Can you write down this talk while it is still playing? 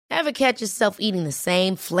Ever catch yourself eating the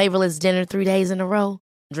same flavorless dinner 3 days in a row?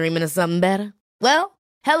 Dreaming of something better? Well,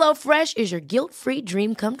 HelloFresh is your guilt-free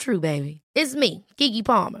dream come true, baby. It's me, Keke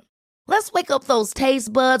Palmer. Let's wake up those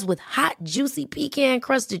taste buds with hot, juicy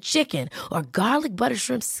pecan-crusted chicken or garlic butter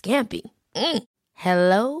shrimp scampi.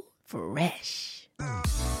 Hello Fresh.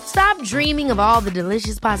 Stop dreaming of all the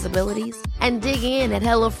delicious possibilities and dig in at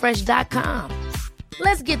HelloFresh.com.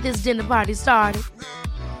 Let's get this dinner party started.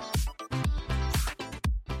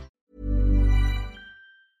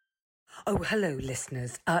 Oh, hello,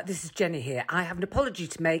 listeners. This is Jenny here. I have an apology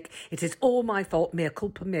to make. It is all my fault. Mea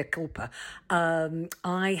culpa, mea culpa.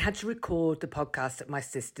 I had to record the podcast at my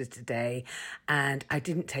sister's today, and I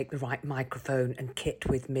didn't take the right microphone and kit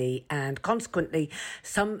with me, and consequently,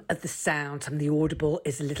 some of the sound, some of the audible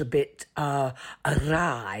is a little bit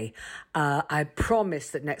awry. I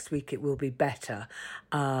promise that next week it will be better.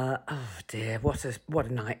 Oh dear, what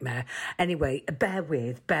a nightmare. Anyway, bear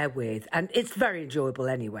with, and it's very enjoyable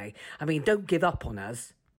anyway. I mean, don't give up on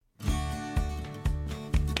us.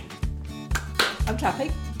 I'm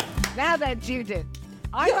clapping. Now then, Judith,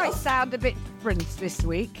 I might sound a bit different this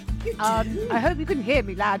week. You do? I hope you can hear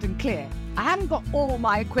me loud and clear. I haven't got all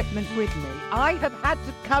my equipment with me. I have had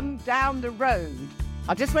to come down the road.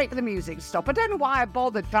 I'll just wait for the music to stop. I don't know why I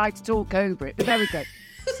bothered trying to talk over it, but there we go.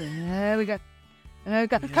 So there we go. Yes.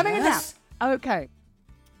 Coming in now. Okay.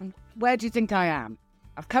 Where do you think I am?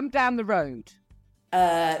 I've come down the road.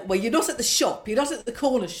 Well, you're not at the shop. You're not at the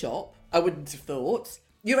corner shop. I wouldn't have thought.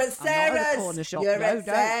 You're at Sarah's. I'm not at the corner shop. You're No, at no.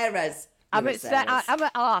 Sarah's. I'm at Sarah's. I'm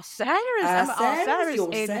at our Sarah's. I'm at our Sarah's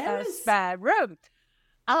your in a Sarah's. spare room.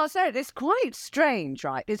 Our Sarah's. It's quite strange,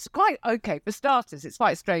 right? It's quite okay. For starters, it's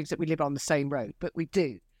quite strange that we live on the same road, but we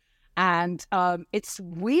do. And it's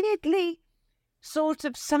weirdly sort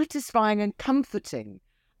of satisfying and comforting,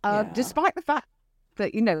 despite the fact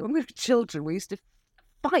that, you know, when we were children, we used to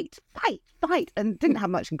fight, and didn't have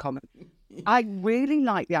much in common. I really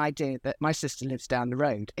like the idea that my sister lives down the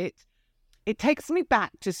road. It takes me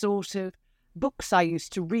back to sort of books I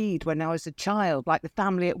used to read when I was a child, like The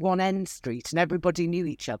Family at One End Street, and everybody knew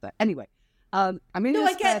each other. Anyway, I mean, No,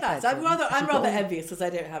 I get that. I'm rather envious because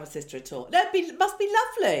I don't have a sister at all. No, it must be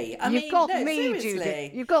lovely. You've got me, seriously.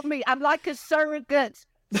 Judith. You've got me. I'm like a surrogate,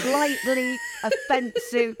 slightly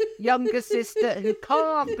offensive younger sister who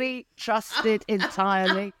can't be trusted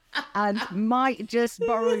entirely and might just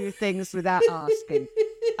borrow things without asking.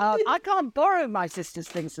 I can't borrow my sister's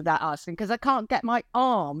things without asking because I can't get my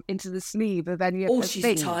arm into the sleeve of any of her She's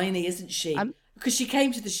things. tiny, isn't she? Because she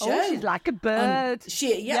came to the show. Oh, she's like a bird.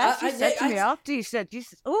 She said to me after you said,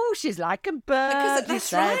 oh, she's like a bird. Because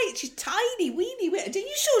that's right. She's tiny, weeny. Are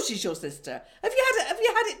you sure she's your sister? Have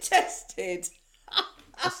you had it tested?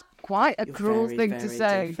 It's quite a cruel very, thing very to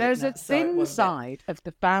say. different. There's a Sorry, thin wasn't it? side of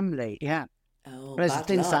the family. Yeah. Oh, There's a bad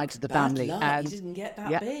thin luck. side to the Bad family. luck. And You didn't get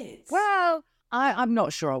that bit. Well, I'm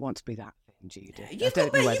not sure I want to be that thin, Judith. You've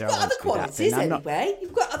got other qualities anyway.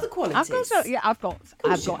 You've got other qualities.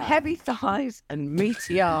 I've got heavy thighs and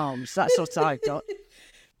meaty arms. That's what I've got.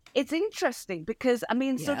 It's interesting because, I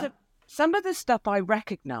mean, sort of some of the stuff I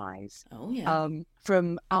recognise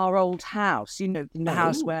from our old house, you know, the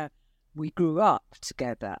house where we grew up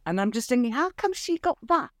together. And I'm just thinking, how come she got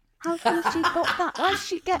that? How come she got that? Why did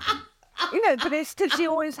she get... You know, but it's because she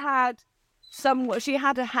always had somewhere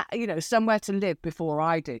to live before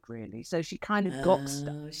I did, really. So she kind of got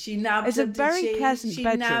stuff. She nabbed It's a them, very did she? pleasant She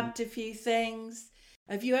bedroom. nabbed a few things.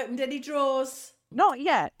 Have you opened any drawers? Not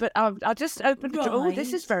yet, but I just opened the door. Oh,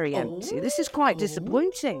 this is very empty. This is quite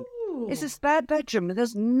disappointing. It's a spare bedroom and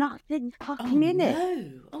there's nothing fucking in it.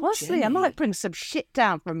 No. Honestly, I might bring some shit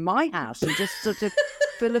down from my house and just sort of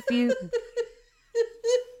fill a few...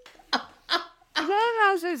 Their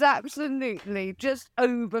house is absolutely just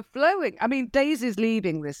overflowing. I mean, Daisy's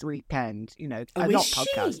leaving this weekend, you know. Not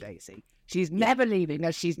podcast Daisy. She's never leaving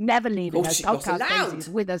us. She's never leaving us. She's not Podcast allowed. Daisy's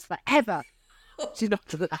with us forever. She's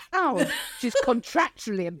not allowed. She's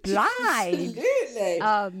contractually obliged.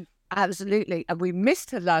 Absolutely. Absolutely. And we missed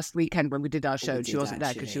her last weekend when we did our show. And she wasn't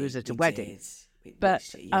there because she was at a wedding.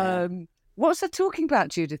 What's I talking about,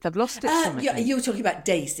 Judith? I've lost it. You were talking about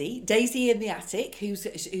Daisy in the attic, who's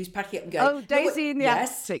packing up and going. Oh, Daisy in the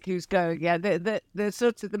attic, who's going? Yeah, the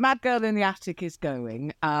sort of the mad girl in the attic is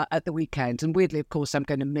going at the weekend, and weirdly, of course, I'm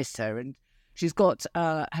going to miss her. And she's got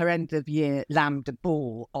her end of year Lambda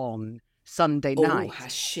ball on Sunday night. Oh,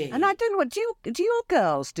 has she? And I don't know. Do your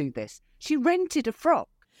girls do this? She rented a frock.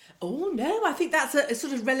 Oh no, I think that's a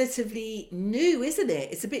sort of relatively new, isn't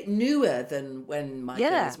it? It's a bit newer than when my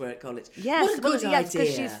girls were at college. Yes, what a good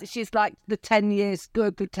idea. Because she's like the 10 years,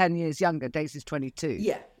 good 10 years younger. Daisy's 22.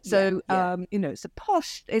 Yeah. So yeah. it's a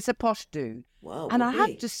posh dude. Whoa, and I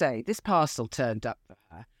really? have to say, this parcel turned up for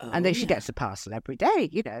her, and then she yeah. gets a parcel every day.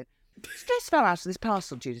 She just fell out of this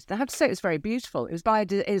parcel, Judith. And I have to say, it was very beautiful. It was by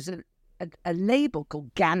a label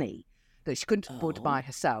called Ganni that she couldn't afford to buy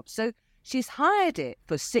herself. So she's hired it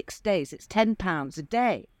for 6 days. It's £10 a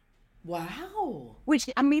day. Wow. Which,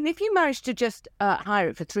 I mean, if you manage to just hire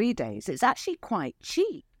it for 3 days, it's actually quite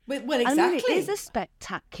cheap. Well, exactly. I mean, it is a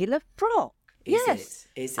spectacular frock. Is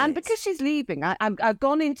it? And because she's leaving, I've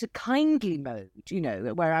gone into kindly mode,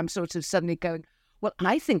 where I'm sort of suddenly going, well,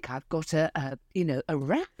 I think I've got a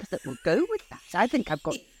wrap that will go with that. I think I've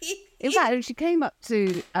got... In fact, she came up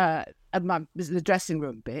to the dressing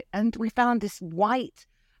room bit, and we found this white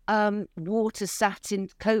water satin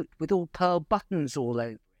coat with all pearl buttons all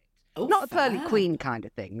over it. Oh, Not a pearly fab. queen kind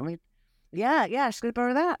of thing. I mean, yeah, she's going to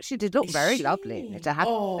borrow that. She did look very lovely in it, I have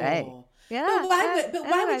to say. Yeah. But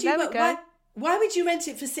why would you rent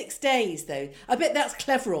it for 6 days though? I bet that's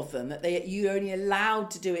clever of them that you're only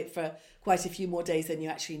allowed to do it for quite a few more days than you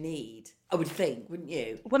actually need. I would think, wouldn't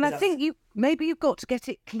you? Well, I think you've got to get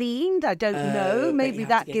it cleaned. I don't know. Maybe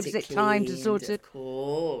that gives it time to sort of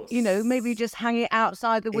course. Maybe just hang it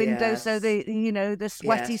outside the window so the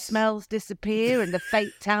sweaty smells disappear and the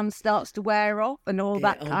fake tan starts to wear off and all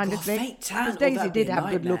that kind of thing. Fake tan. Because Daisy did have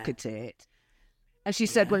a good look at it. And she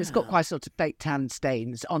said, well, it's got quite sort of fake tan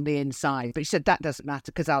stains on the inside. But she said, that doesn't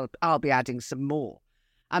matter because I'll be adding some more.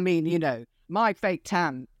 I mean, my fake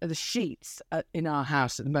tan, the sheets in our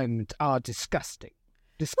house at the moment are disgusting.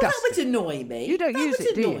 Well, that would annoy me. You don't use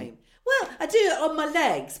it, do you? Well, I do it on my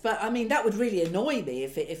legs, but I mean, that would really annoy me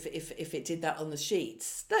if it did that on the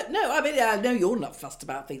sheets. No, I mean, I know you're not fussed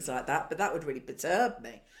about things like that, but that would really perturb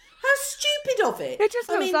me. How stupid of it. It just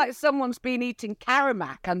looks like someeone's been eating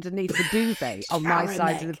Karamak underneath the duvet on my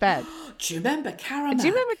side of the bed. Do you remember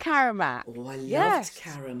Karamak? Oh, I loved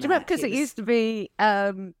Karamak. Do you remember? Because it used to be,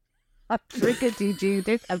 I've triggered you,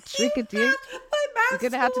 Judith. I've triggered you. You're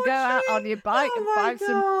going to have to go out on your bike and buy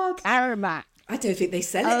some Karamak. I don't think they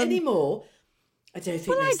sell it anymore. I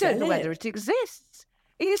don't know whether it exists.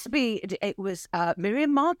 It used to be, it was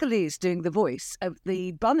Miriam Margolyes doing the voice of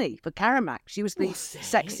the bunny for Karamak. She was the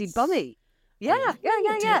sexy bunny. Yeah.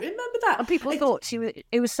 I don't remember that. And people thought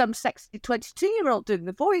it was some sexy 22-year-old doing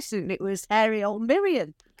the voice, and it was hairy old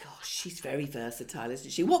Miriam. Gosh, she's very versatile,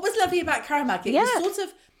 isn't she? What was lovely about Karamak?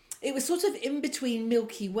 It was sort of in between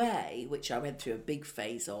Milky Way, which I went through a big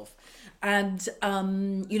phase of, and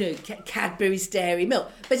Cadbury's Dairy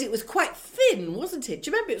Milk. But it was quite thin, wasn't it?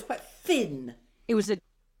 Do you remember? It was quite thin. It was a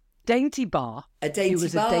dainty bar.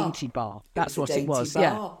 That's what it was.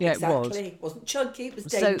 Bar. Yeah, exactly. It was. It wasn't chunky, it was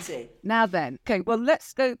dainty. So, now then, okay, well,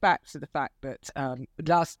 let's go back to the fact that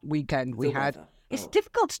last weekend we had... It's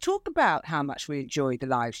difficult to talk about how much we enjoy the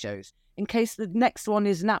live shows in case the next one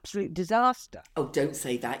is an absolute disaster. Oh, don't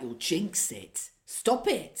say that. You'll jinx it. Stop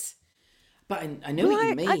it. But I know what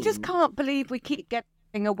you mean. I just can't believe we keep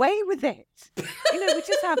getting away with it. We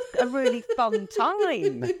just have a really fun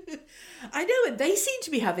time. I know, and they seem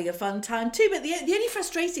to be having a fun time too. But the only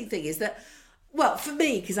frustrating thing is that, well, for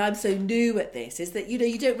me, because I'm so new at this, is that,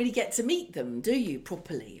 you don't really get to meet them, do you,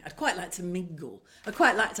 properly? I'd quite like to mingle. I'd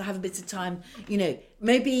quite like to have a bit of time,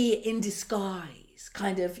 maybe in disguise,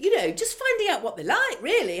 kind of, just finding out what they're like,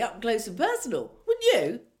 really, up close and personal. Wouldn't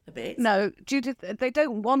you? A bit. No, Judith, they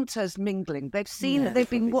don't want us mingling. They've seen that they've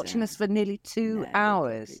been watching us for nearly 2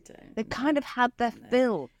 hours. They've kind of had their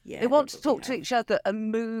fill. Yeah, they want to talk to each other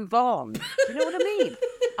and move on. You know what I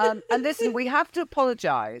mean? And listen, we have to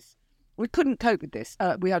apologise. We couldn't cope with this.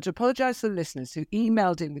 We had to apologise to the listeners who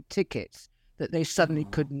emailed in with tickets that they suddenly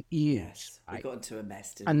couldn't use. Yes, we got into a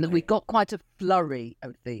mess, and we got quite a flurry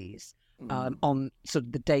of these on sort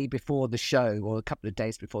of the day before the show or a couple of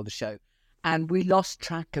days before the show. And we lost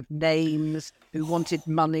track of names, who wanted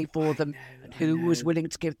money for them, and who was willing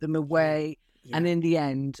to give them away. Yeah. And in the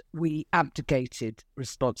end, we abdicated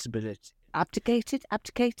responsibility. Abdicated?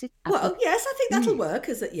 Well, yes, I think that'll work.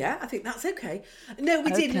 I think that's okay. No, we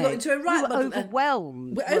did. We got into a right muddle.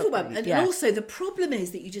 Overwhelmed. We're overwhelmed. And also, the problem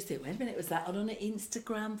is that you just think, wait a minute, was that on an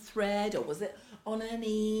Instagram thread, or was it on an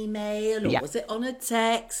email, or was it on a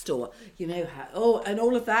text, or, and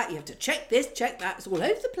all of that. You have to check this, check that. It's all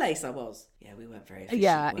over the place, I was. Yeah, we weren't very efficient.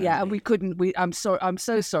 Yeah, and we couldn't. I'm sorry. I'm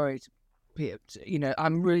so sorry.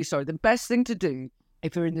 I'm really sorry. The best thing to do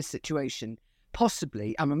if you're in this situation,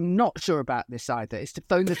 possibly, and I'm not sure about this either, is to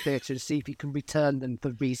phone the theatre to see if you can return them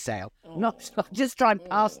for resale. Not just try and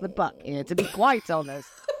pass the buck here, to be quite honest.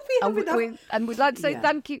 have enough. And we'd like to say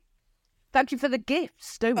thank you for the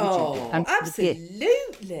gifts, don't we, Judy? Oh,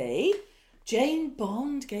 absolutely. Jane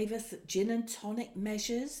Bond gave us gin and tonic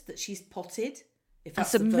measures that she's potted. If And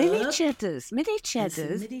that's some the mini verb. cheddars. Mini And some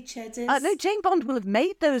cheddars. mini cheddars. No, Jane Bond will have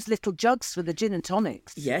made those little jugs for the gin and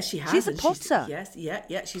tonics. Yeah, she has. She's a and potter.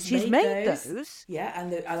 She's made those. Yeah,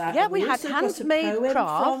 and We had also got a handmade poem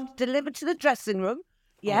craft from- delivered to the dressing room.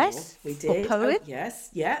 Yes, we did. For poem. Yes,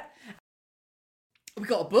 yeah. We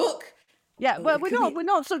got a book. Yeah, well, could we- we're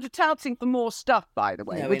not sort of touting for more stuff, by the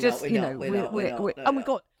way. No, we're we're just, not, you we're know, not, we're not, we're not, and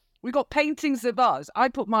no. we got paintings of us. I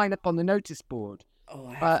put mine up on the notice board. Oh,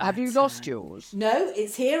 Have you lost yours? No,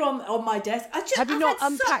 it's here on my desk. Have you I've not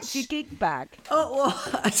had unpacked your gig bag? Oh,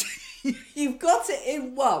 well, you've got it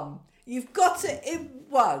in one. You've got it in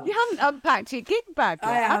one. You haven't unpacked your gig bag yet,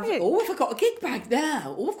 I have. you? Oh, I've got a gig bag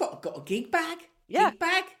now. Oh, I've got a gig bag. Yeah. Gig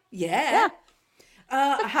bag. Yeah.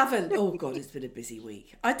 I haven't. Oh God, it's been a busy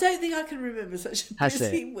week. I don't think I can remember such a Has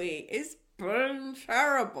busy week. It's been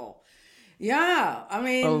terrible. Yeah, I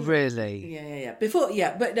mean. Oh, really? Yeah.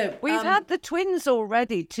 But no. We've had the twins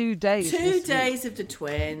already 2 days. 2 this days of the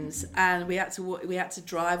twins, and we had to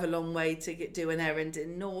drive a long way to do an errand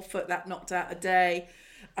in Norfolk. That knocked out a day.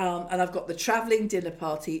 And I've got the travelling dinner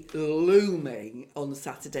party looming on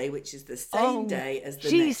Saturday, which is the same day as the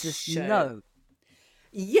Jesus, next show. no.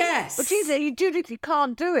 Yes. But Jesus, you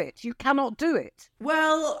can't do it. You cannot do it.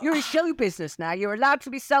 Well, You're in show business now. You're allowed to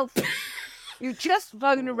be selfish. You just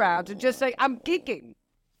phone around and just say, I'm gigging.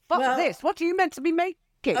 Fuck this. What are you meant to be making?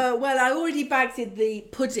 well, I already bagged in the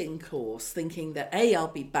pudding course, thinking that A, I'll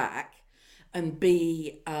be back, and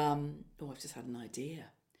B, I've just had an idea.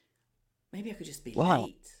 Maybe I could just be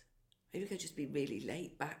late. Maybe I could just be really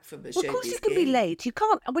late back from a Well, showbiz of course you can be gig. late. You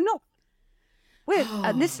can't.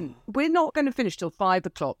 And listen, we're not going to finish till 5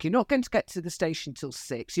 o'clock. You're not going to get to the station till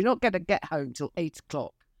 6. You're not going to get home till 8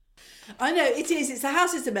 o'clock. I know, it is. It's the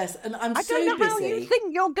house is a mess, and I'm I so don't know busy. how you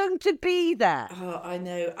think you're going to be there. Oh, I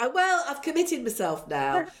know. I've committed myself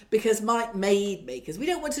now because Mike made me, because we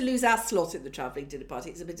don't want to lose our slot at the travelling dinner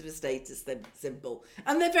party. It's a bit of a status symbol.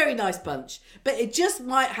 And they're a very nice bunch. But it just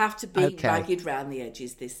might have to be ragged round the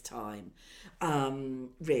edges this time.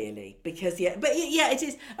 Really. Because, it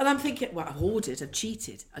is. And I'm thinking, I've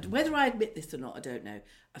cheated. Whether I admit this or not, I don't know.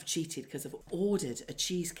 I've cheated because I've ordered a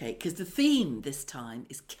cheesecake. Because the theme this time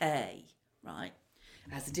is K, right?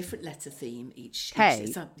 It has a different letter theme each. K?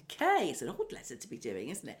 K. It's an odd letter to be doing,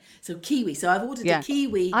 isn't it? So kiwi. So I've ordered a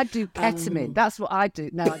kiwi. I do ketamine. That's what I do.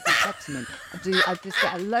 No, I do ketamine. I just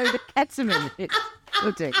get a load of ketamine in it.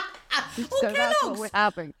 Pudding. So that's what we're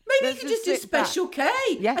having. Maybe you could just do special K.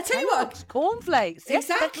 Yeah, I tell you what. Cornflakes. Yes,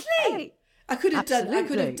 Exactly. special K. I could have done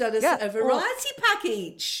Yeah. a variety pack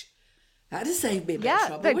each. That'd have saved me a bit of Yeah,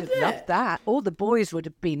 trouble, they'd wouldn't have it? loved that. All the boys would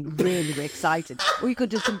have been really excited. Or you could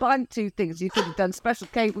have combined two things. You could have done special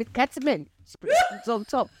K with ketamine. Sprinkles on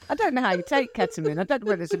top. I don't know how you take ketamine. I don't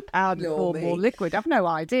know whether it's in powder Nor form or me. liquid. I've no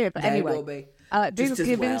idea. But No, anyway, nor me. do Just as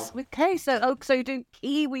give well. us with K. So you're doing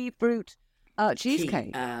kiwi fruit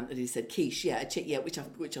cheesecake. And he said quiche, which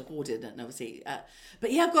I've ordered, and obviously, but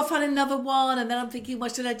I've got to find another one, and then I'm thinking,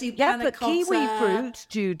 what should I do? Yeah, Panna but kiwi cotta? fruit,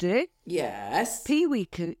 Judy. Yes,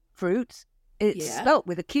 Fruit. It's spelt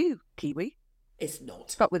with a Q. Kiwi. it's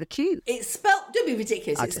not. Spelt with a Q. It's spelt. Don't be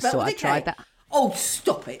ridiculous. I It's just spelt thought with I'd a try K. that. Oh,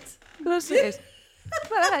 stop it! Of course it is.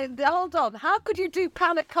 But hey, hold on. How could you do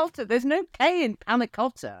panna cotta? There's no K in panna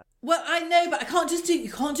cotta. Well, I know, but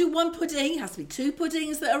you can't do one pudding. It has to be two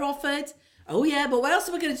puddings that are offered. Oh yeah, but what else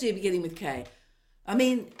am I going to do beginning with K? I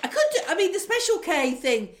mean, the special K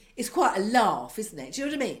thing is quite a laugh, isn't it? Do you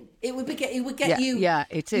know what I mean? It would get you. Yeah,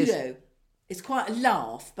 it is. You know, it's quite a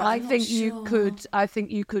laugh. But I I'm not think sure.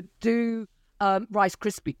 you could do Rice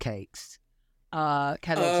Krispie cakes. Kellogg's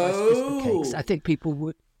Rice Krispie cakes. I think people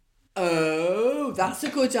would. Oh, that's a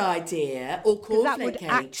good idea. Or cornflake That would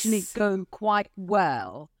cakes. actually go quite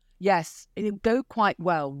well. Yes, it would go quite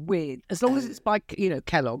well with, as long as it's by,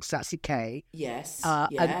 Kellogg's, that's your K. Yes.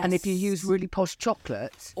 And if you use really posh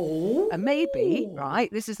chocolate, Oh. and maybe, right,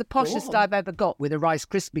 this is the poshest on. I've ever got with a Rice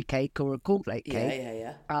Krispie cake or a cornflake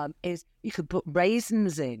cake. Yeah. Is you could put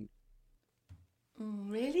raisins in.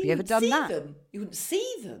 Really? you ever wouldn't done see that? Them. You wouldn't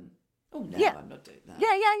see them. Oh no, Yeah. I'm not doing that. Yeah.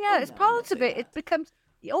 Oh, It's no, I'm part not of doing it. It that. becomes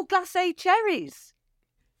all glacé cherries.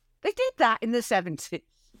 They did that in the 70s.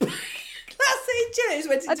 Classic Joe's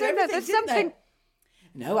went into I don't know. everything, There's didn't they? something.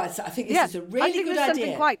 No, I think this is a really I think good there's idea.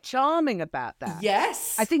 something quite charming about that.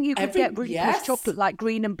 Yes. I think you could get really posh yes. chocolate, like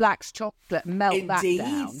Green and Black's chocolate, and melt Indeed. that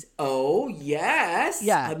down. Oh, yes.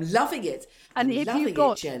 Yeah. I'm loving it. And I'm if loving you've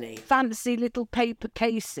got it, Jenny. fancy little paper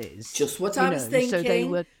cases, Just what I was thinking. So they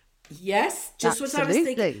were Yes, just what I was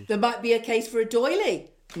Absolutely. thinking. There might be a case for a doily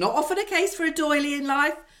Not often a case for a doily in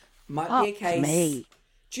life. Might be a case. Me.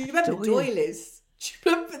 Do you remember doilies? Do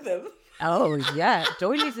you remember them? Oh, yeah.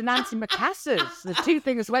 Doilies and antimacassars. The two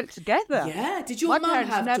things went together. Yeah. Did your My mum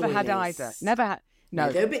parents have never doilies? had either. Never had.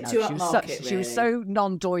 No, they're a bit too upmarket, She was so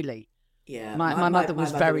non-doily. Yeah, my mother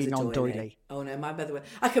was very a non-doily. Oh no, my mother was.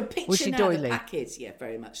 I can picture Was she now doily? the packets. Yeah,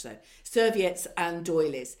 very much so. Serviettes and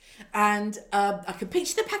doilies, and I can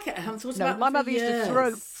picture the packet. I haven't thought No, about my them for mother used to years.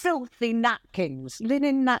 throw filthy napkins,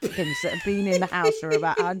 linen napkins that have been in the house for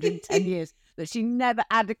about 110 years that she never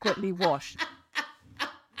adequately washed.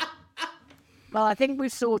 Well, I think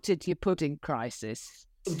we've sorted your pudding crisis.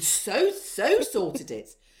 So sorted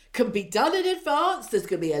it. Can be done in advance. There's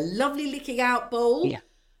going to be a lovely licking out bowl. Yeah.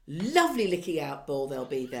 Lovely licking out bowl there'll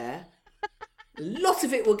be there. A lot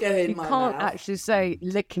of it will go in my mouth. You can't actually say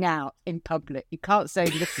licking out in public. You can't say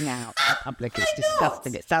licking out in public. It's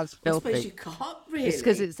disgusting. It sounds filthy. I suppose you can't really. It's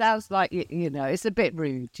because it sounds like, you know, it's a bit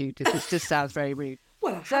rude, Judith. It just sounds very rude.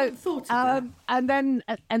 Well, I hadn't thought of that.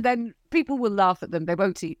 And then people will laugh at them. They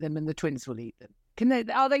won't eat them, and the twins will eat them.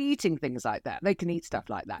 Are they eating things like that? They can eat stuff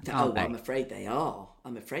like that, can't they? I'm afraid they are.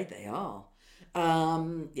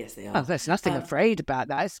 Yes, they are. Oh, there's nothing afraid about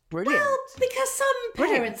that. It's brilliant. Well, because some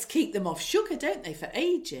parents keep them off sugar, don't they, for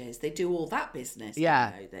ages? They do all that business.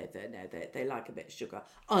 Yeah. They like a bit of sugar,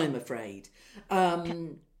 I'm afraid.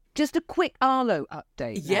 Just a quick Arlo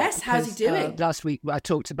update. Yes, how's he doing? Last week I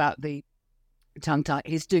talked about the tongue tie.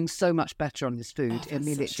 He's doing so much better on his food. I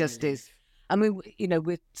mean, it just is. I mean, you know,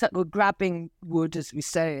 we're grabbing wood as we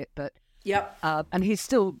say it, but yep. And he's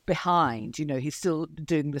still behind. You know, he's still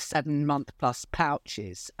doing the 7-month plus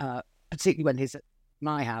pouches, particularly when he's at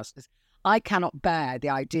my house. I cannot bear the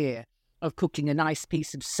idea of cooking a nice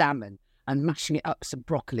piece of salmon and mashing it up with some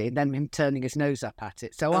broccoli and then him turning his nose up at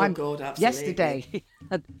it. So yesterday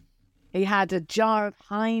he had a jar of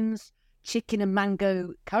Heinz chicken and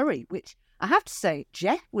mango curry, which I have to say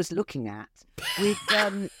Jeff was looking at with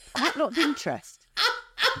quite a lot of interest.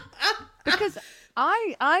 Because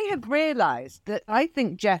I have realised that I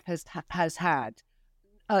think Jeff has had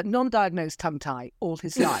a non-diagnosed tongue tie all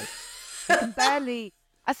his life. He can barely.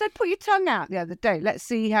 I said, put your tongue out the other day. Let's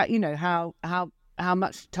see how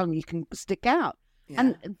much tongue you can stick out,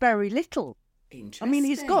 and very little. Interesting. I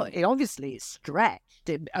mean, obviously it's stretched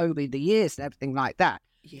over the years and everything like that.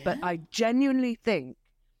 Yeah. But I genuinely think,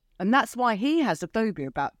 and that's why he has a phobia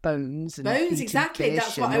about bones. And exactly.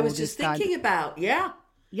 That's what I was just thinking about. Yeah.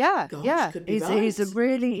 Yeah, Gosh, yeah. Could be right.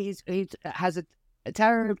 He has a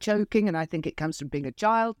terror of choking, and I think it comes from being a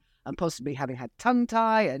child and possibly having had tongue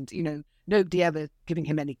tie, and you know, nobody ever giving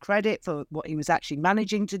him any credit for what he was actually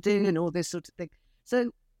managing to do and all this sort of thing.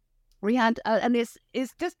 So we had, and it's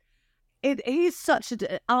just he's such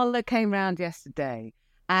a. Arlo came round yesterday,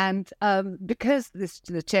 and because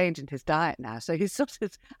the change in his diet now, so he's sort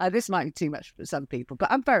of this might be too much for some people, but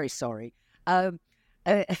I'm very sorry.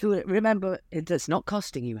 Remember, it's not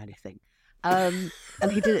costing you anything. And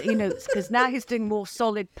he did, you know, because now he's doing more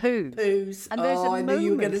solid poos. And there's a I knew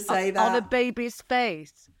you were going to say that. On a baby's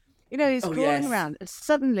face. You know, he's crawling around, and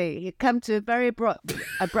suddenly he'd come to a very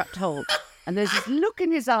abrupt halt, and there's this look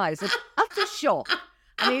in his eyes of utter shock,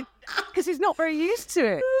 and because he's not very used to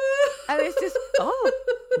it, and it's just,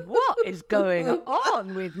 what is going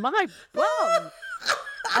on with my bum?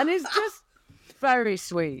 And it's just very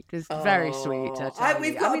sweet. It's very sweet. I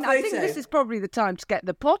think this is probably the time to get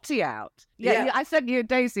the potty out. Yeah. I sent you,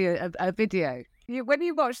 Daisy, a video. When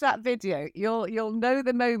you watch that video, you'll know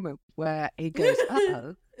the moment where he goes,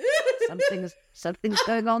 uh-oh, something's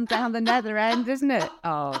going on down the nether end, isn't it?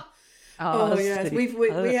 Oh yes.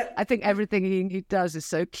 I think everything he does is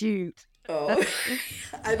so cute. Oh,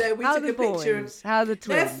 I know. We took a picture of how the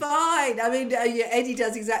twins. They're fine. I mean, Eddie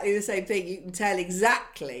does exactly the same thing. You can tell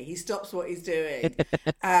exactly. He stops what he's doing,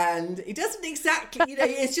 and he doesn't exactly. You know,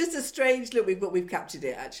 it's just a strange look. We've captured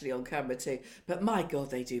it actually on camera too. But my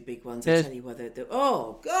God, they do big ones. I tell you what,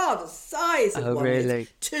 oh God, the size of one. Really?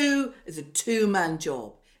 Is a 2-man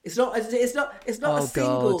job. It's not a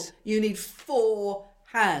single. God. You need 4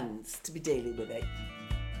 hands to be dealing with it.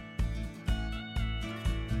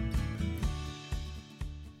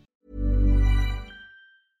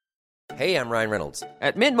 Hey, I'm Ryan Reynolds.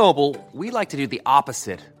 At Mint Mobile, we like to do the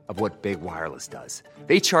opposite of what Big Wireless does.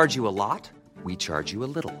 They charge you a lot, we charge you a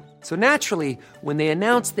little. So naturally, when they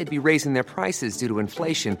announced they'd be raising their prices due to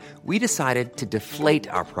inflation, we decided to deflate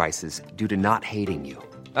our prices due to not hating you.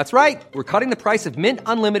 That's right. We're cutting the price of Mint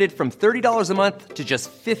Unlimited from $30 a month to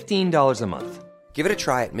just $15 a month. Give it a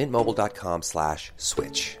try at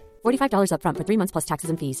mintmobile.com/switch. $45 up front for 3 months plus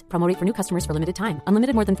taxes and fees. Promo rate for new customers for limited time.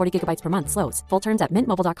 Unlimited more than 40 gigabytes per month slows. Full terms at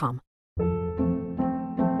mintmobile.com.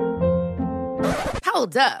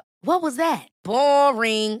 Hold up. What was that?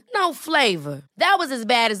 Boring. No flavor. That was as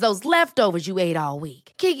bad as those leftovers you ate all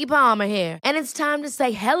week. Keke Palmer here, and it's time to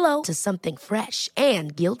say hello to something fresh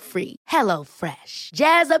and guilt-free. Hello Fresh.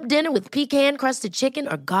 Jazz up dinner with pecan-crusted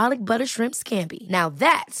chicken or garlic butter shrimp scampi. Now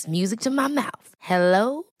that's music to my mouth.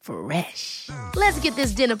 Hello Fresh. Let's get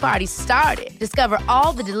this dinner party started. Discover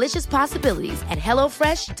all the delicious possibilities at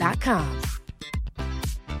hellofresh.com.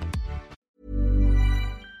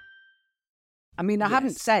 I mean, I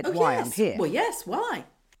haven't said why I'm here. Well, yes, why?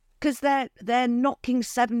 Because they're knocking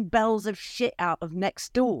 7 bells of shit out of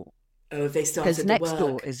next door. Oh, they started the Because next work.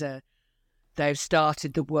 door they've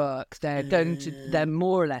started the work. They're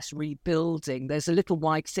more or less rebuilding. There's a little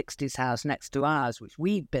white 60s house next to ours, which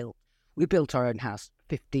we built. We built our own house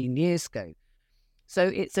 15 years ago. So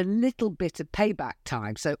it's a little bit of payback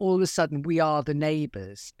time. So all of a sudden we are the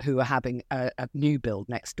neighbours who are having a new build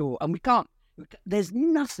next door. And there's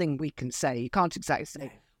nothing we can say. You can't exactly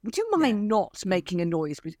say, would you mind not making a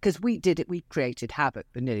noise? Because we did it. We created havoc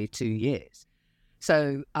for nearly 2 years.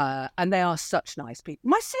 So, and they are such nice people.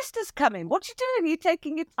 My sister's coming. What you doing? Are you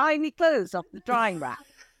taking your tiny clothes off the drying rack?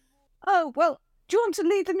 Oh, well, do you want to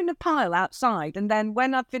leave them in a pile outside? And then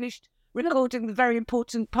when I've finished recording the very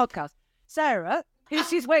important podcast, Sarah,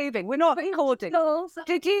 she's waving. We're not recording.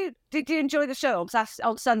 Did you enjoy the show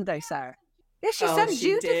on Sunday, Sarah? Yeah, she sent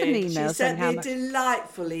Judith an email. She sent me a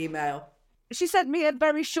delightful email. She sent me a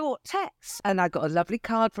very short text, and I got a lovely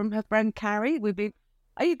card from her friend Carrie.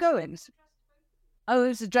 Are you going? Oh, it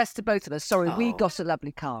was addressed to both of us. Sorry, we got a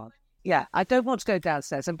lovely card. Yeah, I don't want to go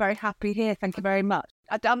downstairs. I'm very happy here. Thank you very much.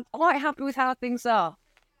 I'm quite happy with how things are.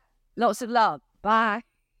 Lots of love. Bye.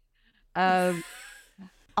 On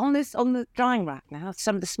the drying rack now,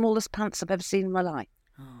 some of the smallest pants I've ever seen in my life.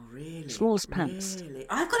 Oh, really? Smallest pants. Really?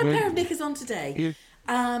 I've got a pair of knickers on today. Yeah.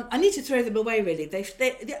 I need to throw them away, really. They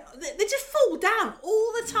just fall down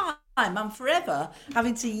all the time. I'm forever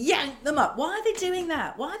having to yank them up. Why are they doing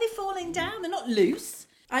that? Why are they falling down? They're not loose.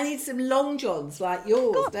 I need some long johns like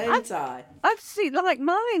yours, don't I? I've seen, like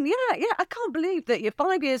mine. Yeah. I can't believe that you're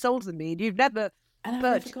 5 years older than me and you've never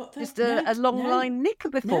purchased a long line knicker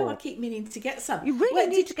before. No, I keep meaning to get some. You really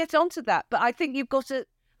need to get onto that. But I think you've got to...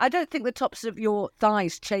 I don't think the tops of your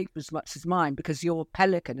thighs chafe as much as mine because you're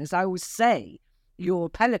pelican. As I always say, you're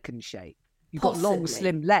pelican shape. You've got long,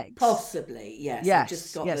 slim legs. Possibly, yes. Yes.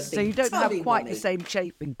 So you don't have quite the same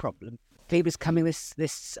chafing problem. Phoebe's coming this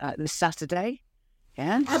Saturday.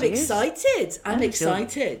 Yeah, I'm excited. I'm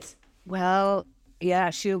excited. Well, yeah,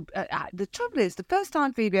 she'll... the trouble is, the first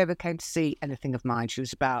time Phoebe ever came to see anything of mine, she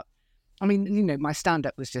was about... I mean, my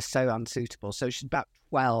stand-up was just so unsuitable. So she's about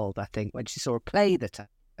 12, I think, when she saw a play that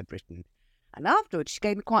I'd written. And afterwards, she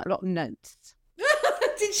gave me quite a lot of notes.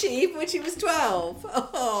 Did she, even when she was 12?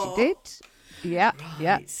 Oh. She did. Yeah, right.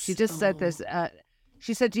 Yeah. She just said there's...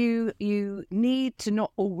 she said, you need to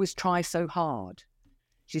not always try so hard.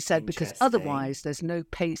 She said, because otherwise there's no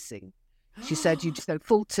pacing. She said, you just go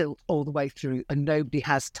full tilt all the way through and nobody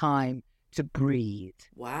has time to breathe.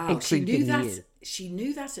 Wow. She knew that. She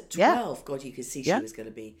knew that at 12. Yeah. God, you could see she was going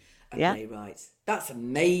to be a playwright. That's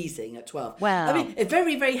amazing at 12. Well, I mean, it's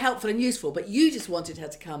very, very helpful and useful, but you just wanted her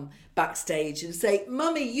to come backstage and say,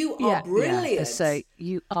 Mummy, you are brilliant. Yeah, say,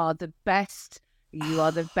 you are the best. You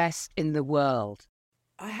are the best in the world.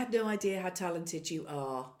 I had no idea how talented you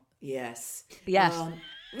are. Yes. Yes.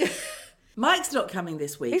 Mike's not coming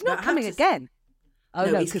this week. He's not coming again. Oh,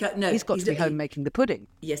 no, he's got to be home making the pudding.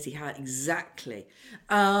 Yes, he had, exactly.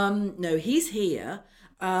 No, he's here,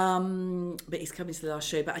 but he's coming to the last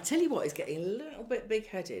show. But I tell you what, he's getting a little bit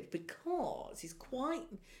big-headed because he's quite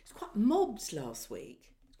mobbed last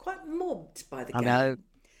week. Quite mobbed by the gang.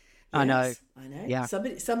 I know. Yeah.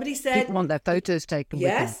 Somebody said... People want their photos taken with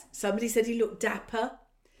him. Yes, somebody said he looked dapper.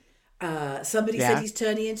 Somebody said he's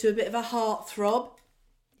turning into a bit of a heartthrob.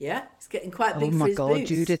 Yeah, it's getting quite big for his boots. Oh my God,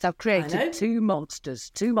 Judith, I've created two monsters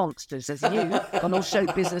as you, on all show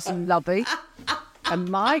business and lovey. And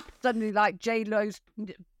Mike, suddenly like J-Lo's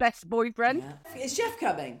best boyfriend. Yeah. Is Jeff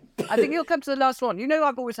coming? I think he'll come to the last one.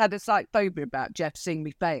 I've always had a slight phobia about Jeff seeing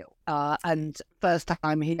me fail. And first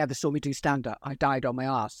time he ever saw me do stand-up, I died on my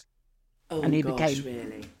arse. Oh, and he gosh, became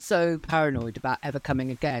really? So paranoid about ever coming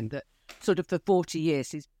again that sort of for 40 years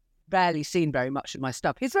he's barely seen very much of my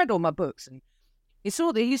stuff. He's read all my books and he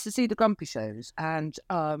used to see the Grumpy shows, and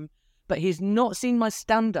but he's not seen my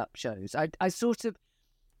stand-up shows. I sort of,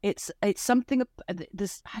 it's something.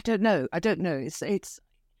 This I don't know. It's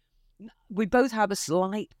we both have a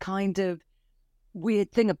slight kind of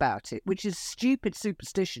weird thing about it, which is stupid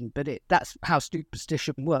superstition. But that's how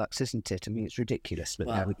superstition works, isn't it? I mean, it's ridiculous, but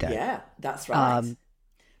there we go. Yeah, that's right.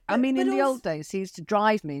 I mean, but in the also- old days, he used to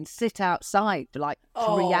drive me and sit outside for like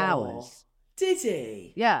 3 hours. Did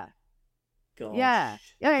he? Yeah. Gosh.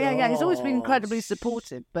 Yeah. He's always been incredibly Gosh.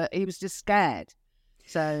 supportive, but he was just scared.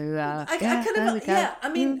 So I there kind we of, go. yeah. I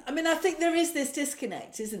mean, I think there is this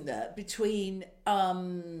disconnect, isn't there, between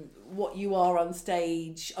what you are on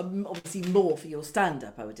stage, obviously more for your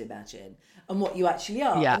stand-up, I would imagine, and what you actually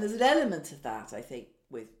are. Yeah. And there's an element of that, I think,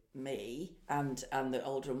 with me and the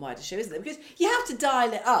Older and Wider show, isn't there? Because you have to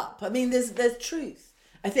dial it up. I mean, there's truth,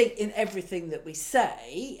 I think, in everything that we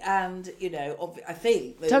say, and I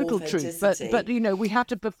think the Total truth, but we have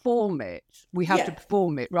to perform it. We have to Yeah.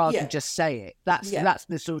 perform it rather Yeah. than just say it. That's Yeah.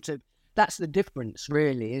 that's the difference,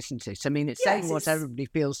 really, isn't it? I mean, it's Yes, saying what it's- everybody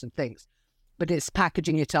feels and thinks, but it's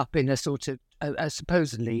packaging it up in a sort of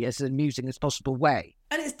supposedly as amusing as possible way.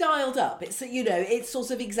 And it's dialed up. It's it's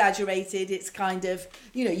sort of exaggerated. It's kind of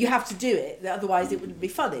you have to do it, otherwise it wouldn't be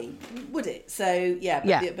funny, would it? So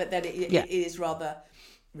but then it is rather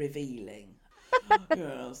revealing.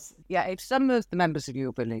 Yes. Yeah, if some of the members of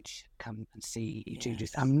your village come and see you,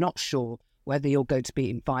 Judith, I'm not sure whether you're going to be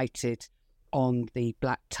invited on the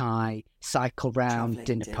black tie cycle round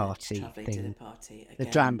dinner party Travelling thing. dinner party The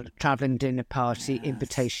again. travelling dinner party Yes.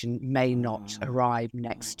 invitation may not arrive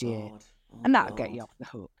next year. God. Oh, And that'll get you God. off the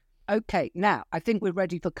hook. Okay, now I think we're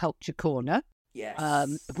ready for Culture Corner. Yes.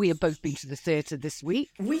 We have both been to the theatre this week.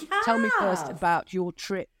 We have. Tell me first about your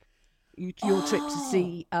trip. Your trip to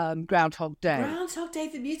see Groundhog Day. Groundhog Day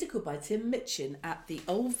the musical by Tim Minchin at the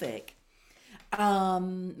Old Vic.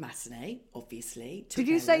 Matinee, obviously. Did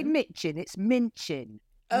you say Mitchin? It's Minchin.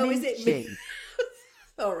 Oh, is it Minchin.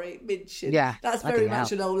 Sorry, Minchin. Yeah, That's bloody very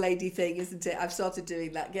much hell. an old lady thing, isn't it? I've started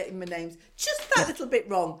doing that, getting my names just that little bit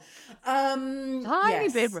wrong. Tiny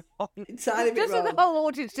Yes. bit wrong. Tiny bit Doesn't wrong. the whole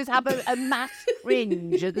audience just have a mass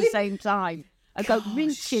cringe at the same time? And go,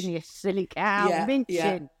 Minchin, you silly cow, Yeah, Minchin.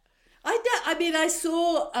 yeah. I mean, I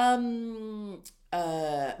saw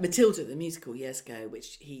Matilda the musical years ago,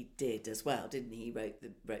 which he did as well, didn't he? He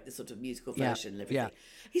wrote the sort of musical Yeah, version and everything.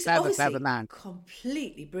 yeah. He's Clever, obviously clever man.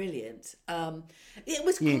 completely brilliant. It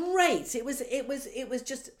was great. It was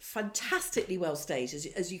just fantastically well staged,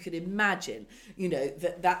 as you could imagine.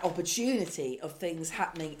 That opportunity of things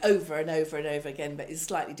happening over and over and over again, but in a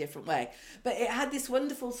slightly different way. But it had this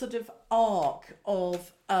wonderful sort of arc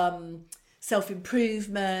of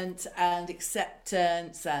self-improvement and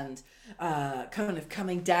acceptance and kind of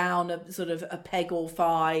coming down a sort of a peg or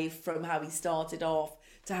five from how he started off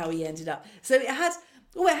to how he ended up. So it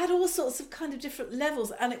had all sorts of kind of different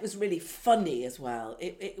levels, and it was really funny as well.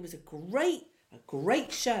 It was a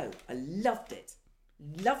great show. I loved it.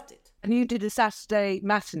 And you did a Saturday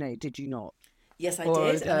matinee, did you not? Yes, I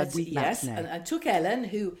Or did. a And week yes, matinee. and I took Ellen,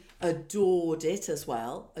 who adored it as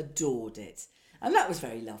well. Adored it. And that was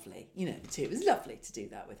very lovely, too. It was lovely to do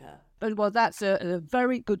that with her. But well, that's a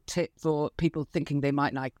very good tip for people thinking they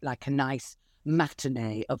might like a nice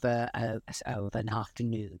matinee of an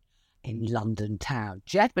afternoon in London town.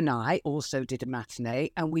 Jeff and I also did a matinee,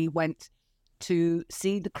 and we went to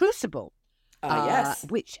see The Crucible. Yes.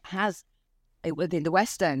 Which it was in the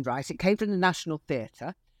West End, right? It came from the National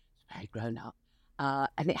Theatre. It's very grown up.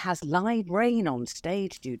 And it has live rain on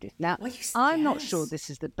stage, Judith. Now, I'm not sure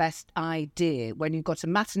this is the best idea when you've got a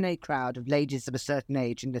matinee crowd of ladies of a certain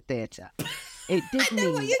age in the theatre. It did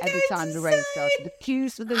know what mean you're every going time to the rain say. started, the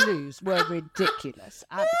queues for the loos were ridiculous.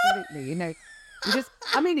 Absolutely.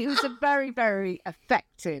 It was a very, very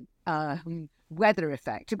effective weather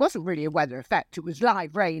effect. It wasn't really a weather effect. It was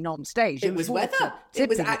live rain on stage. It was water weather. It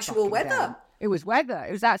was tipping actual fucking weather. down. It was weather.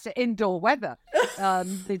 It was actually indoor weather.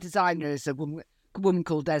 The designer is a woman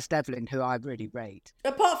called Des Devlin, who I really rate.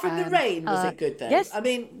 Apart from the rain, was it good then? yes. I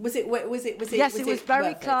mean, was it? Yes, it was very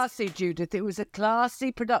worth it? classy, Judith. It was a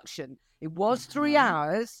classy production. It was 3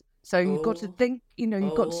 hours, so you've got to think.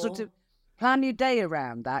 You've got to sort of plan your day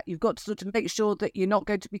around that. You've got to sort of make sure that you're not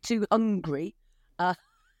going to be too hungry. Well,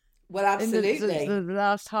 In absolutely. the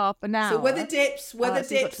last half an hour. So were the dips? Were the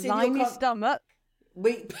so you've got dips to in line your your stomach?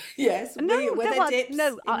 Yes. No, were no, there dips in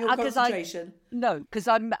your 'cause concentration? No, because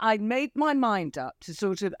I made my mind up to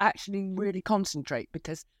sort of actually really concentrate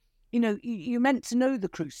because, you're meant to know The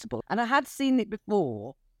Crucible. And I had seen it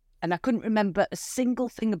before and I couldn't remember a single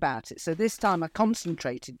thing about it. So this time I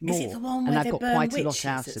concentrated more Is it the one and where I they got burn quite a witches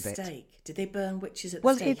lot out at of it. stake? Did they burn witches at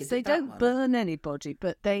Well, the stake? it's, Is they it that don't one? burn anybody,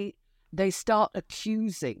 but they start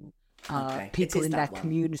accusing Okay, it people is in their that one.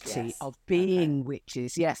 community Yes. of being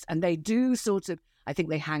witches. Yes, and they do sort of. I think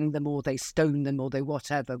they hang them or they stone them or they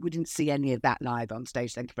whatever. We didn't see any of that live on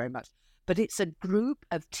stage. Thank you very much. But it's a group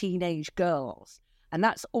of teenage girls, and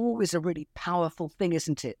that's always a really powerful thing,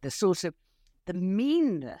 isn't it? The sort of the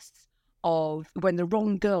meanness of when the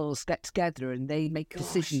wrong girls get together and they make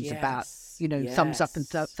decisions about, thumbs up and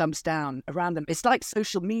thumbs down around them. It's like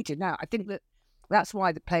social media now. I think that's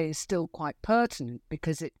why the play is still quite pertinent,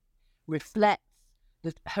 because it reflects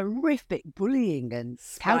the horrific bullying and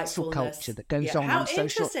cancel culture that goes on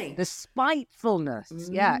social. The spitefulness.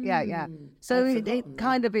 Yeah. So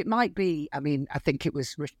it might be. I mean, I think it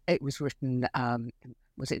was written.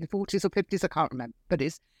 Was it in the 40s or 50s? I can't remember. But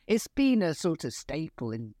it's been a sort of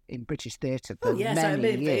staple in British theatre for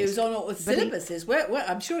many years. It was on all the syllabuses.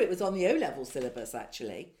 I'm sure it was on the O-level syllabus,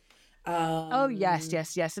 actually.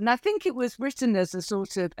 Yes. And I think it was written as a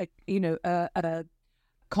sort of, a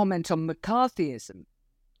comment on McCarthyism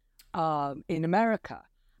in America.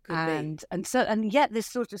 And yet this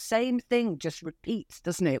sort of same thing just repeats,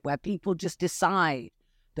 doesn't it? Where people just decide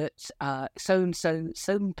that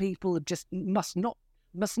some people just must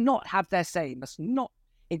not have their say, must not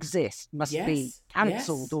exist, must be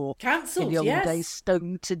cancelled or in the old days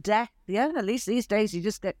stoned to death. Yeah, at least these days you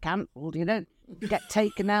just get cancelled. You don't get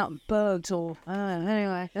taken out and burnt or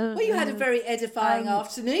anyway. Well, you had a very edifying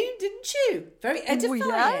afternoon, didn't you? Very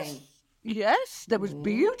edifying. Yes, there was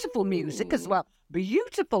beautiful music as well.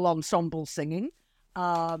 Beautiful ensemble singing.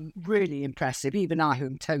 Really impressive. Even I, who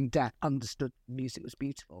am tone deaf, understood the music was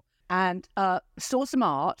beautiful. And saw some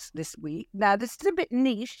art this week. Now, this is a bit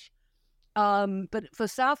niche, but for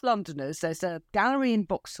South Londoners, there's a gallery in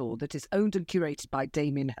Vauxhall that is owned and curated by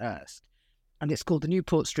Damien Hirst, and it's called the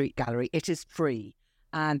Newport Street Gallery. It is free,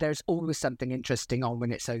 and there's always something interesting on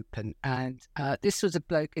when it's open. And this was a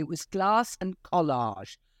bloke, it was glass and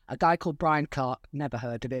collage, a guy called Brian Clark, never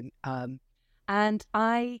heard of him. And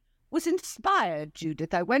I was inspired,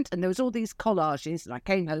 Judith. I went and there was all these collages, and I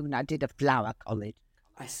came home and I did a flower collage.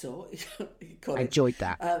 I saw. I enjoyed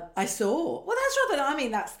that. I saw. Well, that's rather. I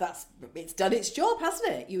mean, that's it's done its job,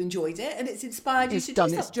 hasn't it? You enjoyed it, and it's inspired you to do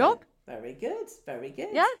something. It's done its job. Very good. Very good.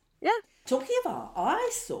 Yeah. Talking of art,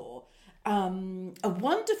 I saw a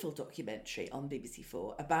wonderful documentary on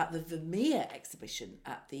BBC4 about the Vermeer exhibition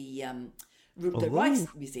at the Rice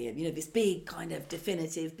Museum. You know, this big kind of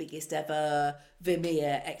definitive, biggest ever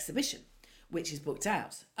Vermeer exhibition, which is booked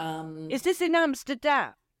out. Is this in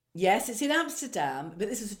Amsterdam? Yes, it's in Amsterdam, but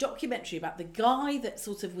this is a documentary about the guy that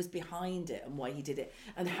sort of was behind it and why he did it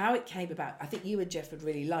and how it came about. I think you and Jeff would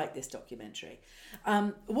really like this documentary.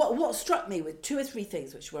 What struck me with 2 or 3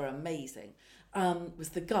 things which were amazing was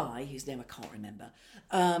the guy, whose name I can't remember,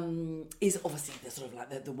 is obviously the sort of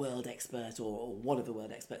like the world expert or one of the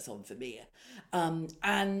world experts on Vermeer.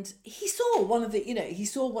 And he saw one or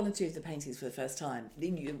 2 of the paintings for the first time,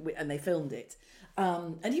 and they filmed it.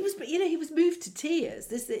 And he was moved to tears.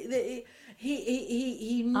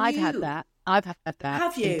 He knew. I've had that.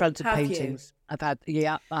 Have you? In front of paintings.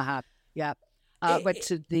 You? I have. Yeah. I went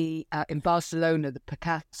to in Barcelona, the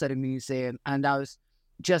Picasso Museum, and I was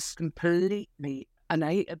just completely,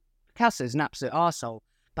 Picasso is an absolute arsehole,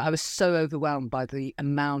 but I was so overwhelmed by the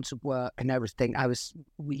amount of work and everything. I was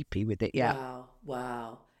weepy with it. Yeah.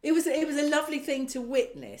 Wow. It was a lovely thing to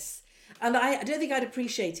witness. And I don't think I'd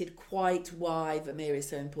appreciated quite why Vermeer is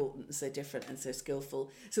so important and so different and so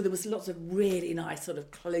skillful. So there was lots of really nice sort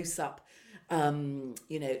of close-up,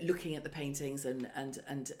 looking at the paintings and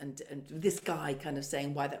this guy kind of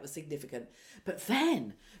saying why that was significant. But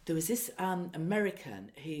then there was this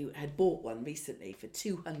American who had bought one recently for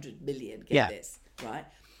 $200 million. Get this, right?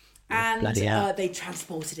 And they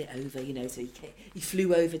transported it over, so he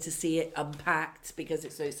flew over to see it unpacked because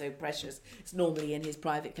it's so precious. It's normally in his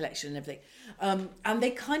private collection and everything. And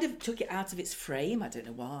they kind of took it out of its frame. I don't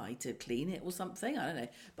know why, to clean it or something. I don't know.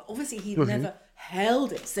 But obviously he'd never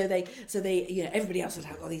held it. So they everybody else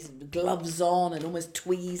had all these gloves on and almost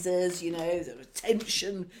tweezers, there was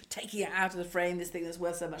tension, taking it out of the frame, this thing that's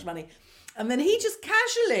worth so much money. And then he just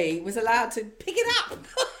casually was allowed to pick it up,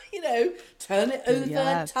 turn it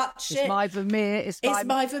over, touch it. It's my Vermeer. It's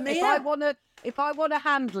my Vermeer. If I want to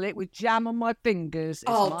handle it with jam on my fingers,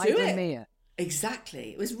 I'll my do Vermeer. It.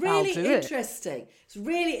 Exactly. It was really interesting. It's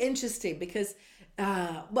really interesting because,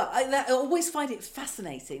 I always find it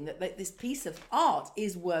fascinating that this piece of art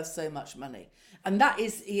is worth so much money, and that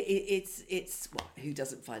is it's who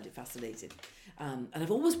doesn't find it fascinating? And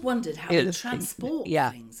I've always wondered how they transport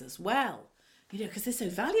things as well. Because they're so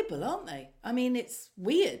valuable, aren't they? I mean, it's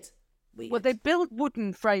weird. Well, they build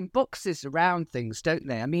wooden frame boxes around things, don't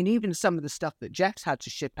they? I mean, even some of the stuff that Jeff's had to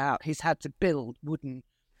ship out, he's had to build wooden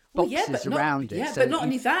boxes around it. Yeah, but not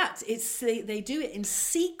only that, they do it in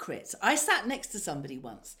secret. I sat next to somebody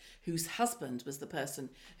once whose husband was the person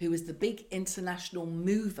who was the big international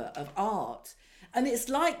mover of art. And it's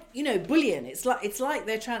like, you know, bullion. It's like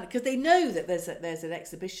they're trying, because they know that there's an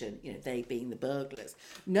exhibition, you know, they being the burglars,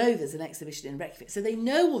 know there's an exhibition in Reykjavik. So they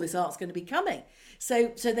know all this art's going to be coming. So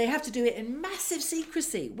they have to do it in massive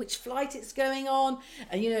secrecy, which flight it's going on.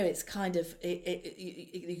 And, you know, it's kind of,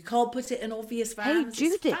 you can't put it in obvious vans. Hey,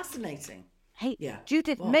 Judith. It's fascinating. Hey, Yeah.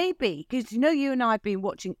 Judith, What? maybe, because you know you and I have been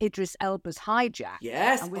watching Idris Elba's Hijack.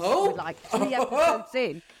 Yes. And we're Oh. like 3 episodes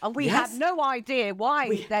in, and we Yes. have no idea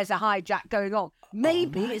why there's a hijack going on.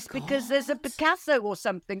 Maybe my it's because there's a Picasso or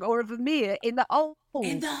something, or a Vermeer in the hold.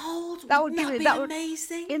 In the hold? That would Wouldn't be that be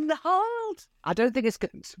amazing? In the hold. I don't think it's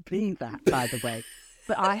going to be that, by the way.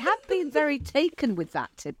 But I have been very taken with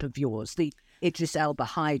that tip of yours, the Idris Elba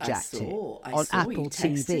hijack tip on Apple you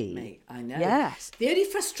texted TV. me. I know. Yes. The only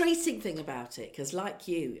frustrating thing about it, because like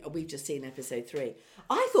you, we've just seen episode 3.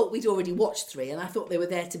 I thought we'd already watched 3, and I thought they were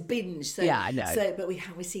there to binge. So, Yeah, I know. So, but we've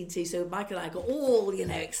seen 2. So Michael and I got all, you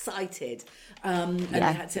know, excited, and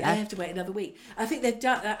I have to wait another week. I think they've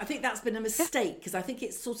done. I think that's been a mistake, because I think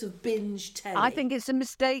it's sort of binge telly. I think it's a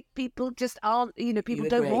mistake. People just aren't, you know, people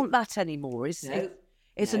don't agree? want that anymore.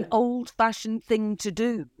 It's an old-fashioned thing to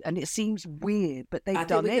do, and it seems weird, but they've I think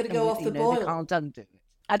done we're it. gonna go off the They boil. can't undo it.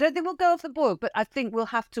 I don't think we'll go off the boil, but I think we'll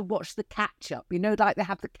have to watch the catch-up. You know, like they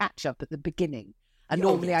have the catch-up at the beginning, and Oh,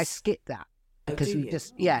 normally I yes. skip that because do we you?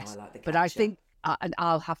 just Oh, yes. I like the But I catch-up. think, and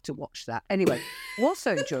I'll have to watch that anyway.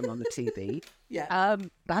 Also enjoying on the TV. Yeah.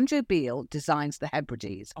 Banjo Beale designs the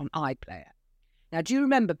Hebrides on iPlayer. Now, do you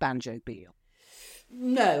remember Banjo Beale?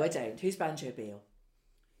 No, I don't. Who's Banjo Beale?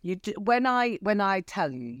 You do, when I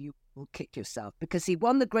tell you, you will kick yourself because he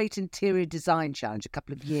won the Great Interior Design Challenge a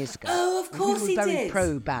couple of years ago. Oh, of course he very did.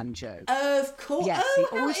 pro banjo. Of course. Yes, oh,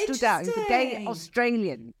 he always stood out. He's a gay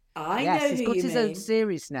Australian. I yes, know he's who got you his mean. own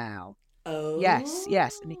series now. Oh. Yes,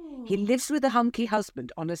 yes. And he lives with a hunky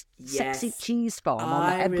husband on a sexy Yes. cheese farm on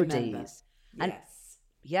the I remember. Hebrides. And Yes.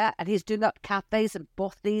 yeah, and he's doing up cafes and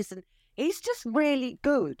bothies, and he's just really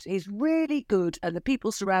good. He's really good, and the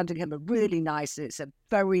people surrounding him are really nice. It's a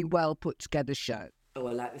very well put together show. Oh,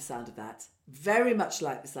 I like the sound of that. Very much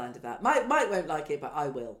like the sound of that. Mike won't like it, but I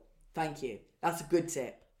will. Thank you. That's a good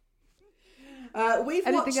tip. We've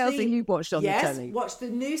Anything watched else that you've watched on the telly? Yes, watched the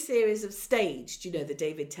new series of Staged. You know, the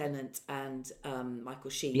David Tennant and Michael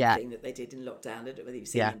Sheen Yeah. thing that they did in lockdown. I don't know whether you've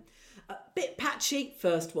seen Yeah. them. A bit patchy.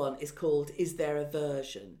 First one is called "Is There a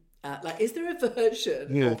Version?" Is there a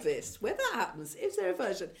version of this? Where that happens, is there a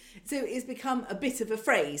version? So it's become a bit of a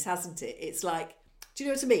phrase, hasn't it? It's like, do you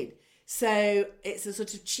know what I mean? So it's a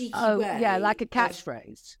sort of cheeky way. Yeah, like a of-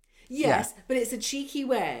 catchphrase. Yes, but it's a cheeky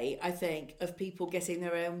way, I think, of people getting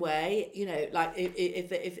their own way. You know, like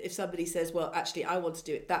if somebody says, "Well, actually, I want to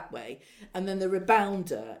do it that way," and then the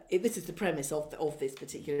rebounder. This is the premise of this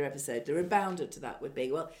particular episode. The rebounder to that would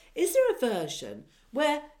be, "Well, is there a version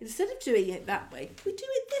where instead of doing it that way, we do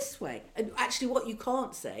it this way?" And actually, what you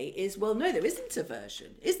can't say is, "Well, no, there isn't a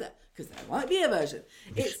version, is there? Because there might be a version."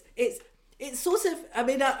 It's sort of. I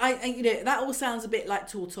mean, I you know, that all sounds a bit like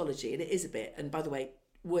tautology, and it is a bit. And by the way,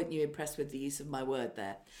 weren't you impressed with the use of my word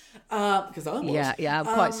there? Because I was. Yeah, I'm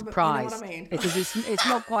quite You surprised know what I mean? because it's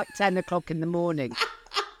not quite 10 o'clock in the morning.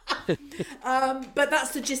 But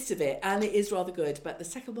that's the gist of it, and it is rather good. But the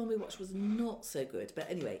second one we watched was not so good. But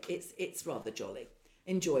anyway, it's rather jolly.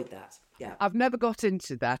 Enjoyed that. Yeah. I've never got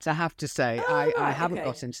into that, I have to say. Oh, I right, haven't okay.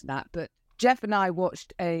 got into that. But Jeff and I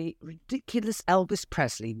watched a ridiculous Elvis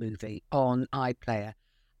Presley movie on iPlayer.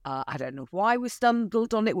 I don't know why we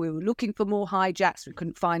stumbled on it. We were looking for more hijacks. We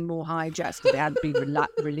couldn't find more hijacks because they hadn't been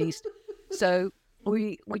released. So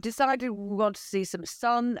we decided we wanted to see some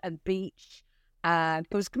sun and beach. And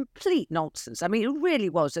it was complete nonsense. I mean, it really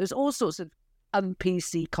was. There was all sorts of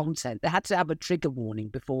un-PC content. They had to have a trigger warning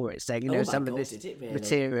before it saying, you know, Oh my some God, of this did it really?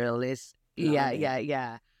 material is... Blimey.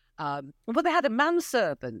 Yeah. But they had a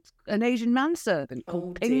manservant, an Asian manservant called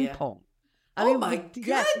Oh, Ping dear. Pong. Oh, my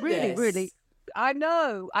yes, really. goodness. I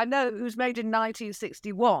know. It was made in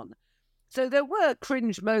 1961. So there were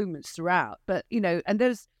cringe moments throughout. But, you know, and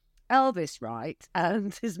there's Elvis, right?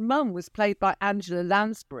 And his mum was played by Angela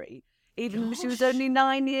Lansbury, even though she was Gosh. only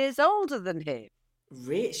 9 years older than him.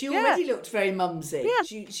 She already looked very mumsy. Yeah.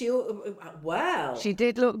 She wow. She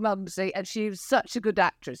did look mumsy, and she was such a good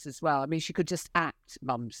actress as well. I mean, she could just act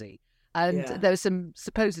mumsy. And Yeah. there were some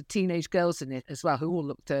supposed teenage girls in it as well who all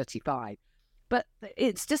looked 35. But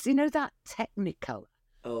it's just, you know, that Technicolor.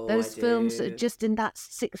 Oh, Those I films do. are just in that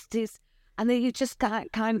 60s. And then you just kind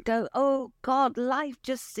of go, oh, God, life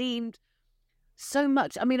just seemed so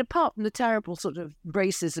much. I mean, apart from the terrible sort of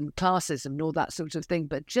racism, classism and all that sort of thing,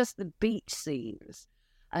 but just the beach scenes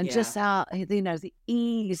and just how, you know, the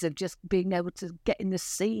ease of just being able to get in the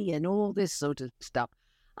sea and all this sort of stuff.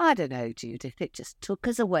 I don't know, Judith. It just took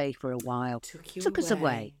us away for a while. Took us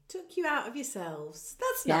away. Took you out of yourselves.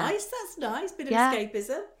 That's Yeah. nice. That's nice. Bit of Yeah.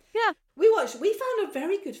 escapism. Yeah. We found a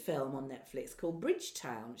very good film on Netflix called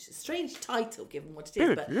Bridgetown, which is a strange title given what it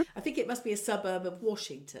is, but I think it must be a suburb of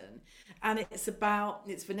Washington. And it's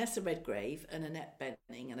Vanessa Redgrave and Annette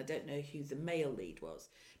Bening, and I don't know who the male lead was.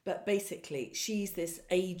 But basically, she's this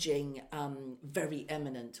aging, very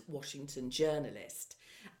eminent Washington journalist.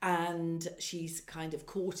 And she's kind of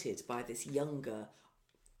courted by this younger,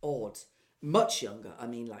 much younger, I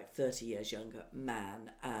mean like 30 years younger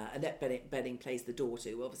man. Annette Bening plays the daughter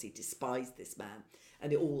who obviously despised this man.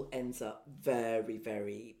 And it all ends up very,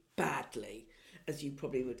 very badly, as you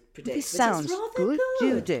probably would predict. This But sounds it's rather good,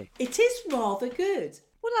 Judith. It is rather good.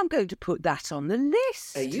 Well, I'm going to put that on the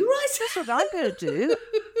list. Are you right? That's what I'm going to do.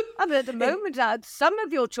 I mean, at the moment, some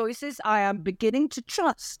of your choices I am beginning to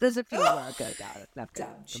trust. There's a few where I go down.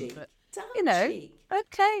 Damn cheek. Damn You know, cheek.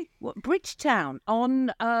 okay. What, Bridgetown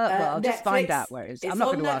on, well, I'll just find Netflix. out where it is. It's I'm not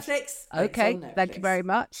on going to ask. Netflix. It's Okay, on thank you Netflix. very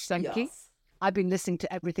much. Thank you. Yes. I've been listening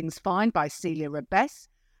to Everything's Fine by Celia Rebess,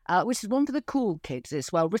 which is one for the cool kids.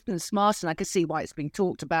 It's well written and smart, and I can see why it's being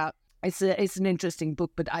talked about. It's an interesting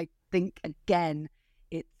book, but I think, again,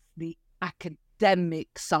 it's the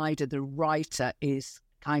academic side of the writer is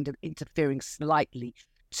kind of interfering slightly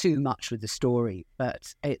too much with the story,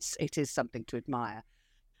 but it is something to admire.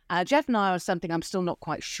 Jeff and I are something I'm still not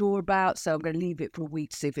quite sure about, so I'm going to leave it for a week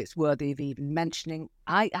to see if it's worthy of even mentioning.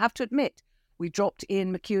 I have to admit, we dropped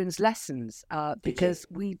Ian McEwan's lessons because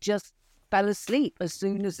we just fell asleep as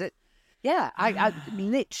soon as it... Yeah, I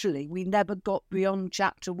literally, we never got beyond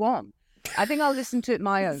chapter 1. I think I'll listen to it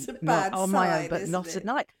my own, It's a not bad on my own, sign, but isn't not it? at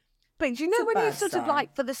night. But you know It's a when you bad sort of sign.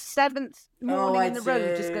 like for the 7th morning in a row,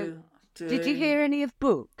 you just go, did you hear any of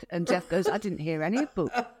Book? And Jeff goes, I didn't hear any of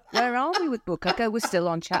Book. Where are we with Book? I go, we're still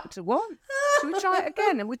on chapter 1. Should we try it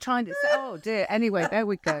again? And we're trying to say, oh dear. Anyway, there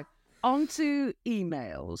we go. On to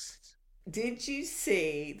emails. Did you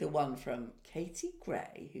see the one from Katie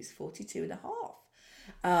Gray, who's 42 and a half?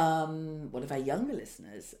 One of our younger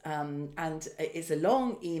listeners. And it's a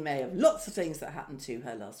long email of lots of things that happened to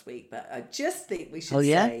her last week. But I just think we should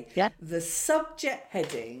say the subject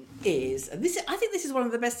heading is, and I think this is one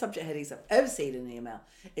of the best subject headings I've ever seen in an email.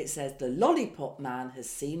 It says, "The lollipop man has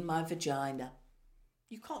seen my vagina."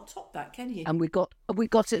 You can't top that, can you? And we got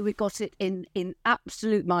it in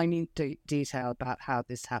absolute minute detail about how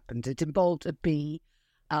this happened. It involved a bee,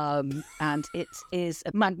 and it is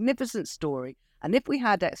a magnificent story. And if we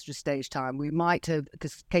had extra stage time, we might have,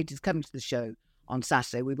 because Katie's coming to the show on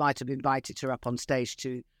Saturday, we might have invited her up on stage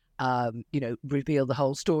to, reveal the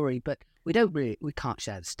whole story. But we can't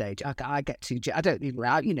share the stage. I get too, I don't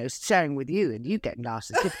even, sharing with you and you getting last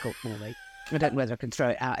is difficult for me. I don't know whether I can throw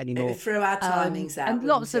it out anymore. Throw our timings out. And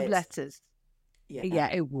lots of wouldn't it? letters. Yeah,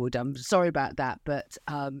 it would. I'm sorry about that. But,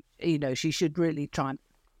 she should really try and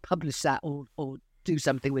publish that or do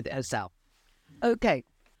something with it herself. Okay.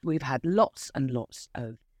 We've had lots and lots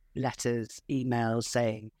of letters, emails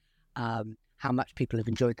saying how much people have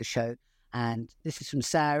enjoyed the show. And this is from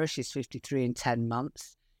Sarah. She's 53 and 10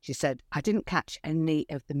 months. She said, I didn't catch any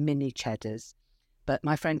of the mini cheddars, but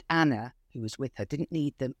my friend Anna, who was with her, didn't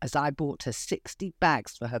need them as I bought her 60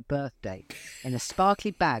 bags for her birthday in a sparkly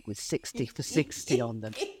bag with 60 for 60 on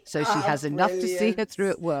them. So she has enough to see her through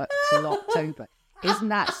at work till October. Isn't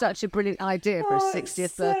that such a brilliant idea for a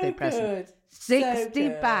 60th birthday present? 60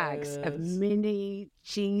 bags of mini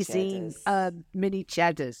cheesy, mini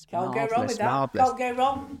cheddars. Can't go wrong with that. Marvellous. Can't go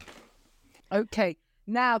wrong. Okay,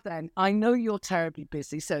 now then, I know you're terribly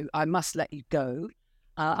busy, so I must let you go.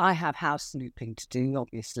 I have house snooping to do,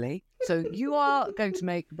 obviously. So you are going to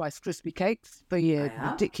make Rice Krispie cakes for your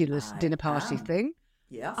ridiculous dinner party thing.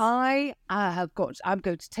 Yes. I'm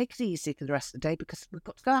going to take it easy for the rest of the day because we've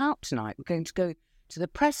got to go out tonight. We're going to go to the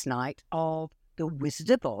press night of The Wizard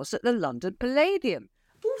of Oz at the London Palladium.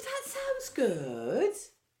 Oh, that sounds good.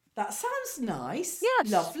 That sounds nice.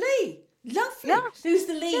 Yes. Lovely. Yes. Who's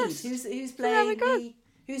the lead? Yes. Who's there we playing go.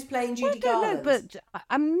 Who's playing Well, I Judy don't know, Garland?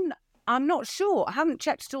 but I'm not sure. I haven't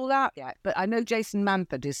checked it all out yet, but I know Jason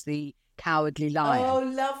Manford is the Cowardly Lion. Oh,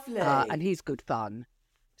 lovely. And he's good fun.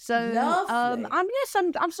 So, Lovely.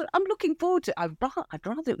 I'm looking forward to it. I'd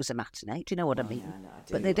rather it was a matinee. Do you know what I mean? yeah, no, I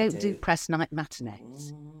do, but they I don't do do. press night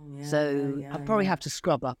matinees. Yeah, So yeah, I'll probably yeah. have to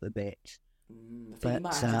scrub up a bit. I think but, you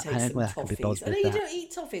might have to I take don't some know if I can be toffees. bothered I know with you that. don't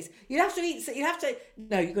eat toffees.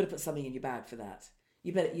 No, you've got to put something in your bag for that.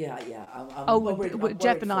 You better, yeah. I'm worried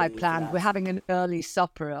Jeff and for I you for planned. that. We're having an early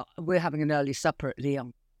supper. We're having an early supper at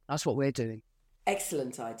Lyon. That's what we're doing.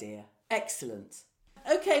 Excellent idea. Excellent.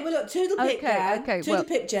 Okay, well, look, toodle pip, Dan. Okay, Toodle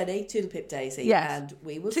pip, Jenny. Toodle pip, Daisy. Yes. And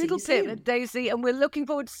we will Toodle see you pip, soon. Daisy, and we're looking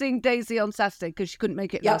forward to seeing Daisy on Saturday because she couldn't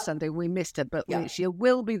make it last Sunday. We missed her, but she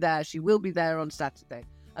will be there. She will be there on Saturday.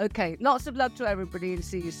 Okay, lots of love to everybody and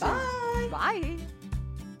see you soon. Bye. Bye.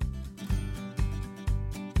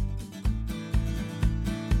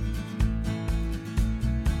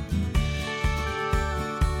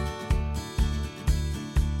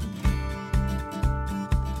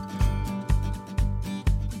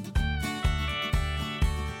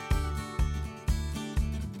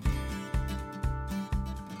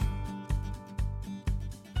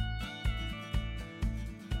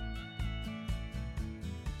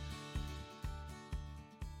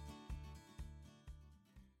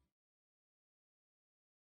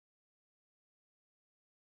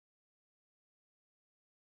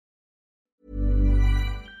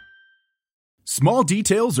 Small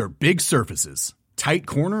details are big surfaces. Tight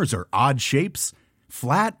corners are odd shapes.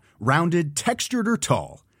 Flat, rounded, textured, or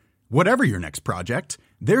tall. Whatever your next project,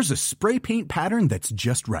 there's a spray paint pattern that's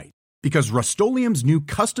just right. Because Rust-Oleum's new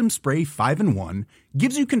Custom Spray 5-in-1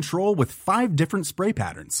 gives you control with 5 different spray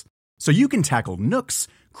patterns. So you can tackle nooks,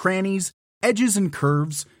 crannies, edges, and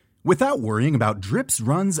curves without worrying about drips,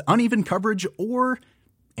 runs, uneven coverage, or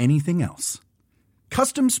anything else.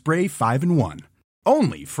 Custom Spray 5-in-1.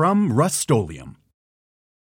 Only from Rust-Oleum.